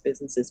 tech-focused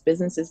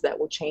businesses that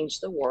will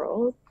change the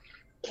world,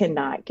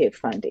 cannot get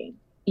funding.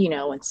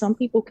 And some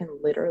people can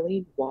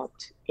literally walk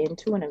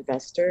into an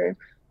investor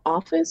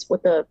office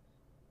with a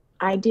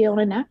idea on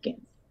a napkin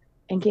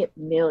and get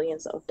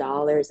millions of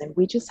dollars. And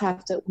we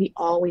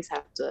always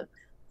have to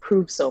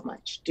prove so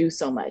much, do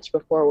so much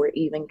before we're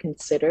even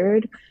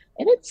considered.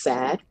 And it's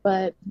sad,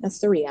 but that's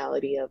the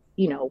reality of,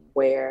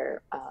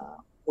 where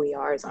we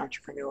are as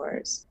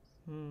entrepreneurs.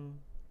 Hmm.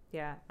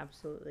 Yeah,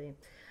 absolutely.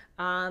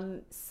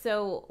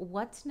 So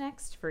what's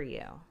next for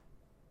you?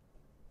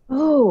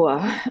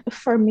 Oh,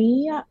 for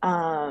me,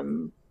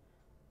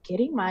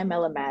 getting My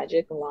Mellow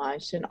Magic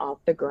launched and off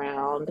the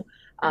ground.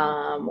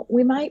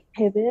 We might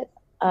pivot.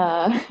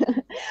 Uh,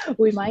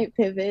 we might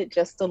pivot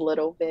just a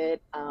little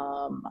bit,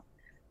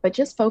 but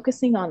just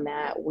focusing on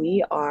that,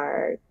 we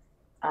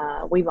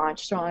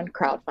launched on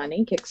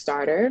crowdfunding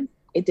Kickstarter.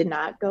 It did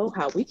not go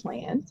how we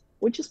planned,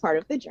 which is part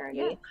of the Yeah.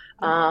 journey,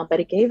 Yeah.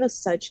 but it gave us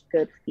such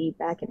good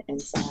feedback and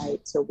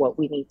insight to what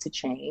we need to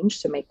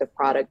change to make the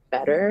product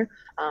better.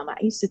 I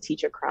used to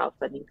teach a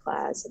crowdfunding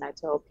class, and I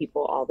tell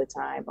people all the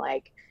time,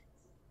 like,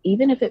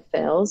 even if it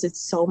fails, it's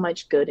so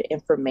much good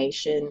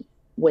information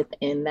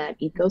within that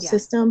Yeah.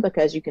 ecosystem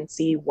because you can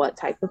see what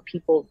type of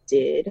people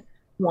did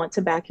want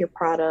to back your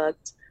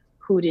product,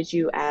 who did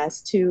you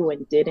ask to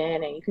and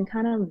didn't, and you can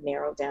kind of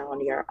narrow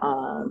down your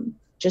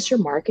just your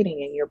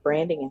marketing and your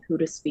branding and who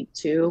to speak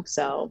to.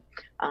 So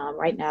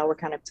right now we're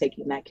kind of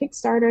taking that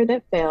Kickstarter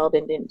that failed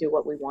and didn't do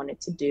what we wanted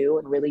to do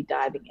and really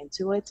diving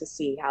into it to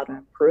see how to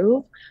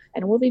improve.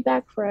 And we'll be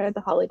back for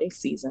the holiday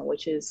season,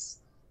 which is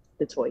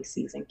the toy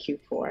season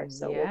Q4.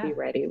 So we'll Yeah. be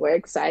ready. We're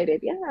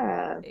excited.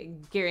 Yeah.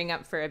 Gearing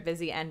up for a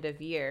busy end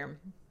of year.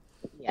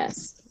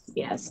 Yes.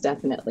 Yes,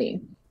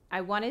 definitely.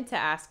 I wanted to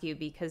ask you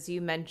because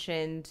you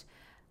mentioned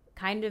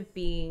kind of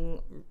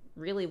being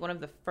really one of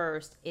the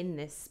first in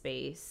this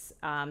space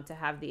to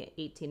have the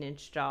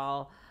 18-inch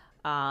doll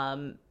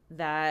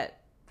that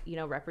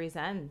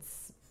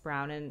represents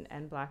brown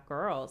and black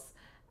girls,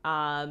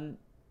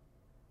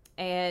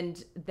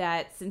 and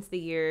that since the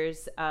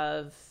years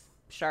of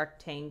Shark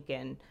Tank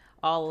and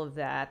all of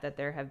that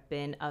there have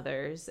been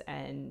others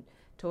and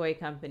toy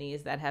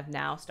companies that have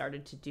now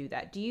started to do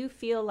that. Do you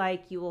feel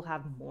like you will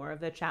have more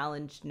of a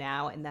challenge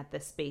now and that the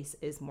space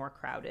is more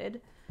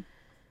crowded?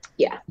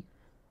 Yeah.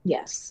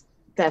 Yes,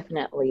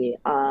 definitely.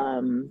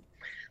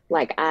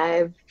 Like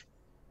I've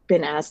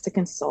been asked to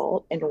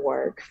consult and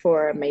work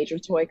for major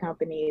toy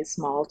companies,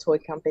 small toy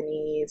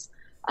companies.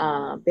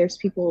 There's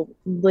people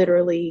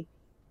literally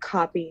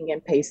copying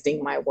and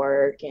pasting my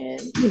work and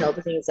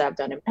the things that I've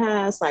done in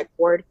past, like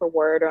word for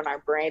word on our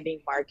branding,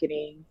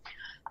 marketing.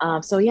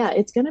 So yeah,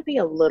 it's going to be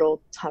a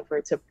little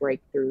tougher to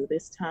break through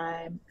this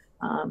time.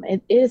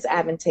 It is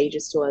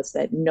advantageous to us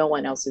that no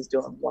one else is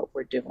doing what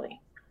we're doing.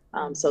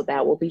 So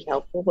that will be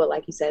helpful. But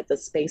like you said, the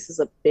space is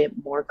a bit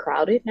more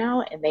crowded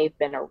now, and they've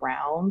been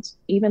around.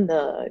 Even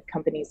the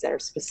companies that are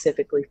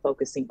specifically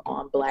focusing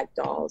on Black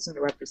dolls and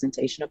the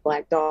representation of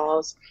Black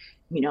dolls,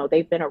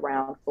 they've been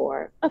around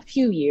for a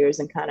few years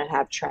and kind of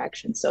have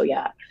traction. So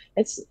yeah,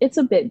 it's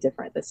a bit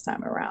different this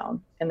time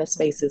around, and the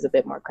space is a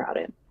bit more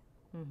crowded.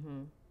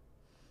 Mm-hmm.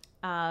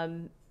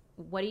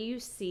 What do you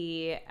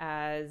see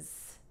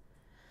as,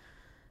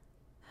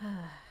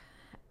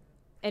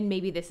 and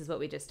maybe this is what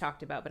we just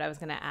talked about, but I was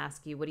going to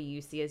ask you, what do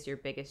you see as your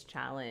biggest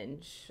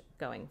challenge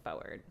going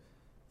forward?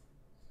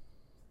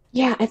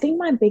 Yeah, I think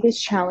my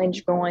biggest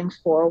challenge going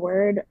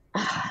forward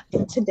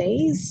in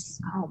today's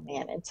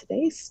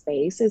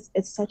space is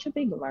it's such a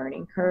big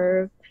learning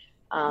curve.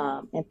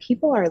 And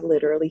people are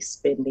literally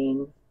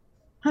spending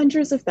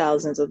hundreds of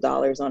thousands of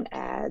dollars on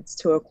ads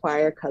to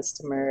acquire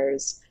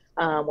customers.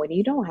 When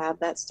you don't have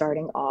that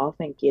starting off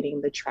and getting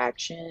the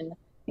traction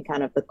and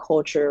kind of the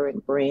culture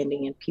and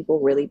branding and people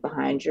really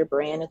behind your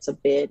brand, it's a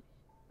bit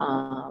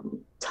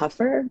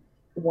tougher.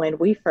 When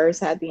we first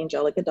had the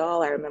Angelica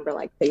doll, I remember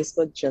like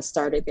Facebook just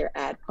started their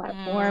ad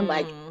platform.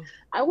 Like Mm.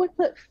 I would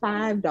put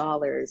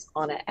 $5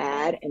 on an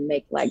ad and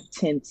make like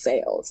 10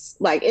 sales.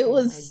 Like it Oh my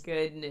was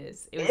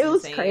goodness. It was it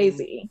was insane.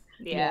 crazy.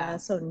 Yeah. Yeah.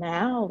 So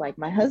now, like,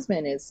 my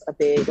husband is a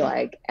big,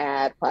 like,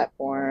 ad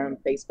platform,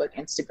 Facebook,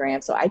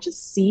 Instagram. So I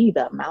just see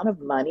the amount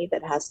of money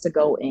that has to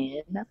go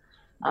in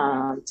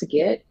to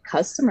get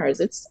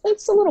customers. It's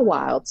a little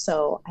wild.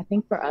 So I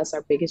think for us,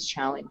 our biggest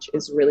challenge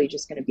is really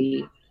just going to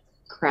be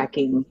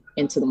cracking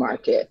into the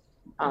market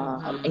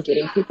Mm-hmm. and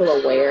getting people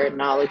aware and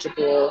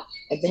knowledgeable,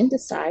 and then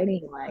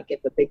deciding, like,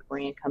 if a big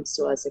brand comes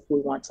to us, if we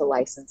want to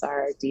license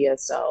our idea.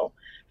 So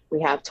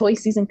we have toy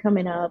season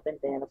coming up, and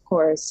then of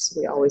course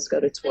we always go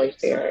to Toy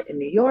Fair in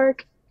New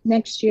York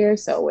next year.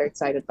 So we're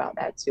excited about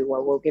that too,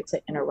 where we'll get to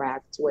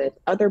interact with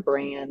other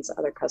brands,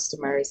 other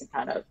customers, and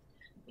kind of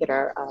get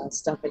our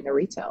stuff into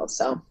retail.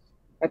 So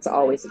that's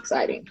always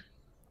exciting.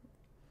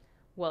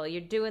 Well,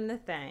 you're doing the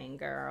thing,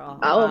 girl.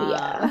 Oh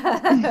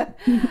yeah.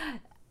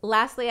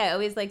 Lastly, I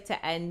always like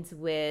to end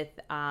with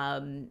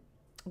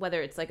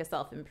whether it's like a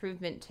self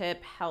improvement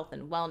tip, health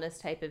and wellness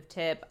type of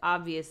tip.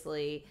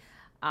 Obviously,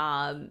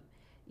 um,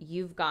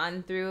 you've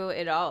gone through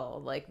it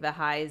all, like the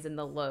highs and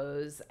the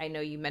lows. I know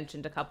you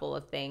mentioned a couple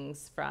of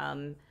things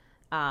from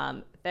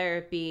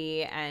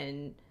therapy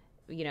and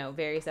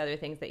various other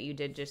things that you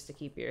did just to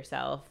keep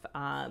yourself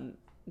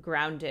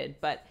grounded.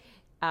 But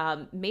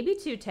Maybe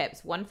 2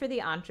 tips. One for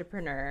the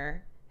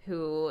entrepreneur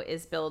who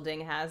is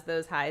building, has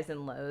those highs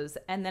and lows,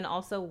 and then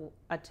also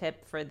a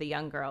tip for the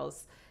young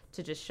girls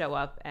to just show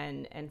up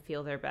and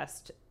feel their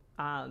best,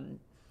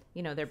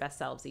 their best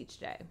selves each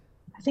day.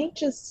 I think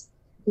just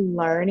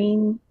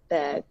learning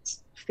that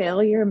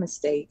failure,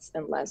 mistakes,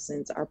 and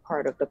lessons are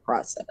part of the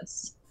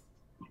process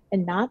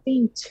and not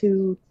being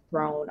too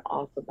thrown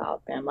off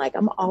about them. Like,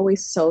 I'm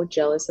always so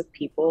jealous of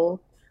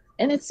people,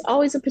 and it's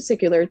always a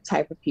particular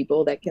type of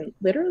people that can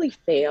literally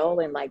fail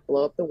and like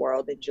blow up the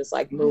world and just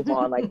like move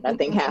on like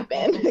nothing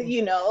happened,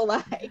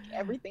 like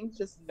everything's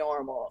just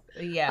normal.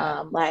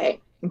 Yeah.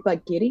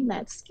 But getting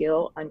that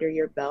skill under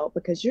your belt,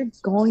 because you're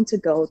going to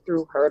go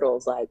through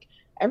hurdles. Like,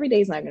 every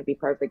day is not going to be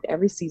perfect.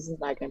 Every season is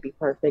not going to be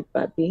perfect,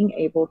 but being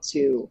able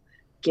to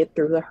get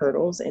through the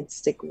hurdles and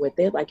stick with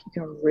it, like, you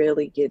can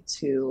really get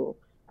to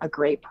a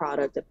great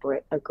product,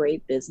 a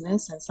great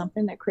business, and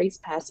something that creates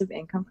passive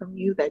income from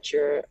you that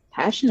you're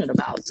passionate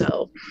about.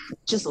 So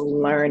just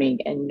learning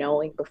and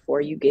knowing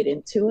before you get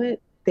into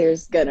it,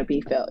 there's going to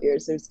be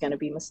failures, there's going to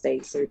be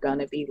mistakes, there's going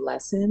to be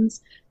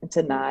lessons, and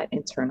to not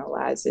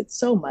internalize it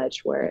so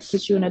much where it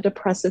puts you in a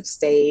depressive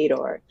state,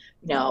 or,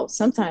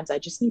 sometimes I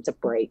just need to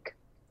break.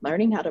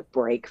 Learning how to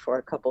break for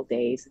a couple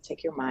days and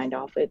take your mind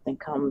off it, then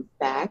come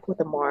back with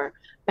a more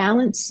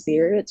balanced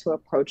spirit to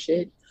approach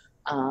it.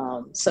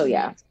 So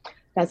yeah,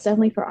 that's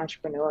definitely for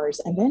entrepreneurs.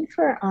 And then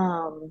for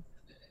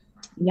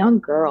young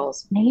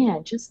girls,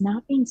 man, just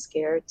not being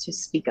scared to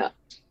speak up,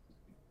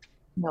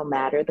 no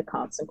matter the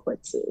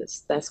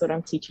consequences. That's what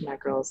I'm teaching my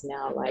girls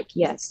now. Like,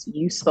 yes,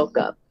 you spoke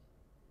up,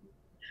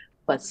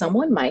 but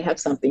someone might have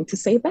something to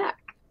say back.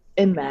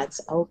 And that's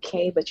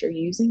okay, but you're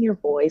using your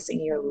voice and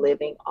you're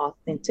living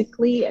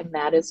authentically, and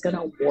that is going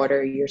to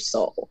water your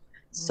soul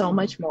so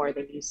much more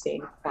than you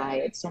staying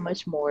quiet, so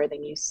much more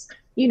than you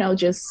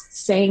just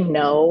saying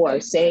no or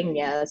saying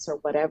yes or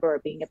whatever, or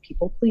being a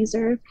people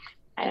pleaser.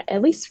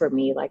 At least for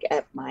me, like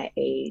at my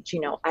age,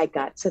 I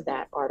got to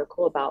that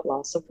article about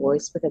loss of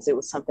voice because it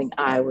was something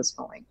I was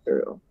going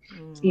through.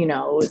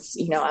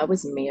 I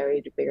was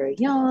married very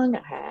young.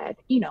 I had,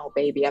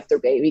 baby after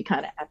baby,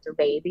 kind of after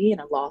baby, and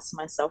I lost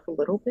myself a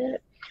little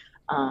bit.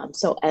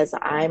 So as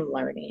I'm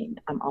learning,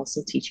 I'm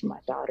also teaching my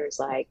daughters,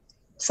 like,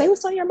 say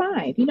what's on your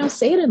mind,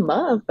 say it in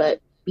love, but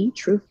be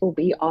truthful,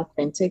 be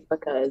authentic,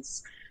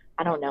 because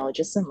I don't know,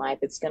 just in life,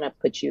 it's going to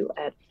put you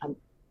at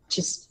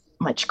just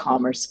much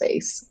calmer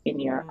space in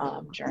your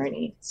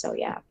journey. So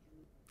yeah.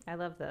 I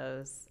love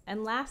those.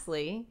 And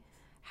lastly,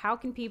 how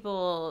can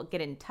people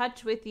get in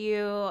touch with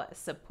you,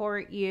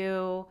 support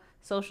you,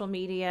 social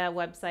media,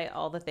 website,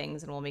 all the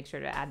things, and we'll make sure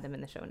to add them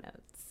in the show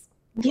notes.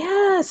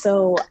 Yeah,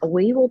 so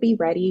we will be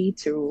ready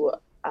to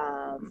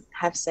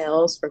have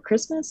sales for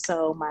Christmas.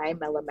 So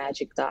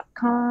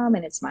mymelamagic.com,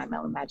 and it's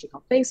MyMelaMagic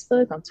on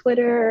Facebook, on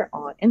Twitter,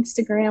 on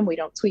Instagram. We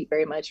don't tweet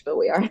very much, but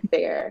we are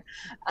there.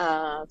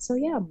 So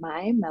yeah,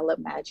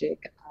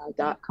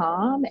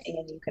 mymelamagic.com,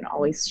 and you can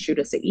always shoot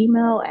us an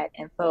email at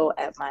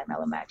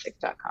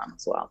info@mymelamagic.com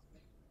as well.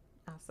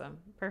 Awesome.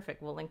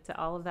 Perfect. We'll link to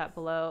all of that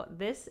below.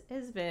 This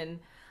has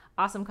been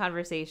awesome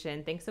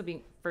conversation. Thanks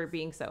for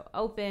being so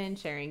open,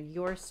 sharing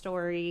your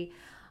story,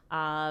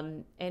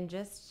 and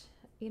just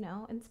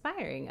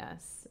inspiring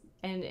us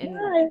and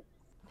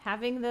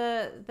having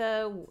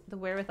the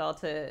wherewithal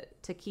to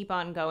keep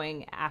on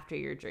going after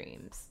your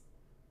dreams.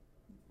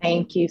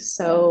 Thank you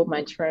so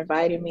much for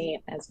inviting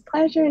me. It's a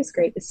pleasure. It's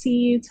great to see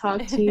you,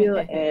 talk to you,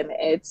 and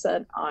it's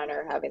an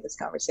honor having this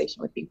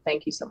conversation with you.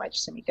 Thank you so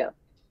much, Tamika.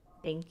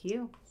 Thank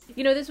you.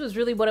 This was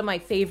really one of my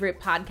favorite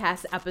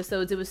podcast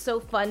episodes. It was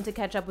so fun to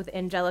catch up with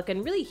Angelica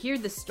and really hear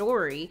the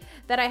story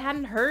that I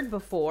hadn't heard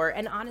before.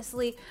 And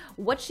honestly,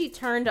 what she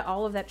turned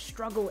all of that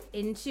struggle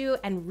into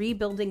and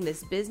rebuilding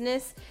this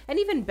business, and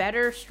even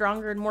better,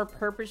 stronger, and more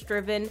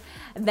purpose-driven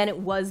than it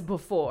was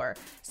before.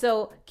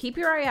 So keep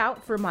your eye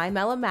out for My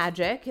Mela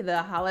Magic.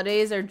 The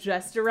holidays are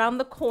just around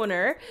the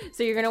corner,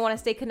 so you're going to want to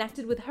stay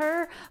connected with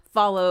her,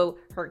 follow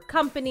her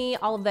company.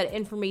 All of that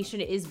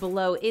information is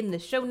below in the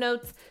show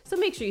notes, so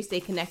make sure you stay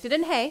connected.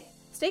 And hey,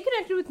 stay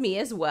connected with me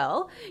as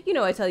well.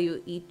 I tell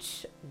you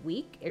each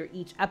week or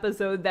each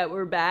episode that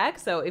we're back.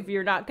 So if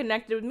you're not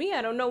connected with me,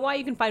 I don't know why.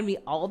 You can find me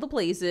all the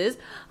places.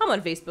 I'm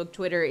on Facebook,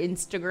 Twitter,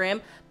 Instagram,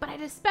 but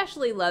I'd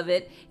especially love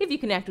it if you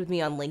connect with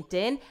me on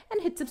LinkedIn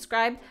and hit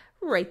subscribe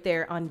right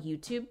there on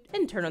YouTube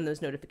and turn on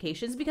those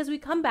notifications, because we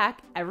come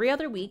back every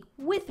other week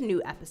with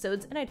new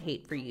episodes, and I'd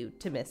hate for you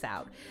to miss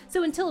out.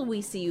 So until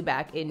we see you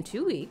back in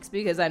 2 weeks,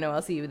 because I know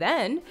I'll see you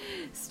then,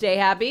 stay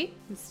happy,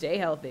 stay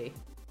healthy.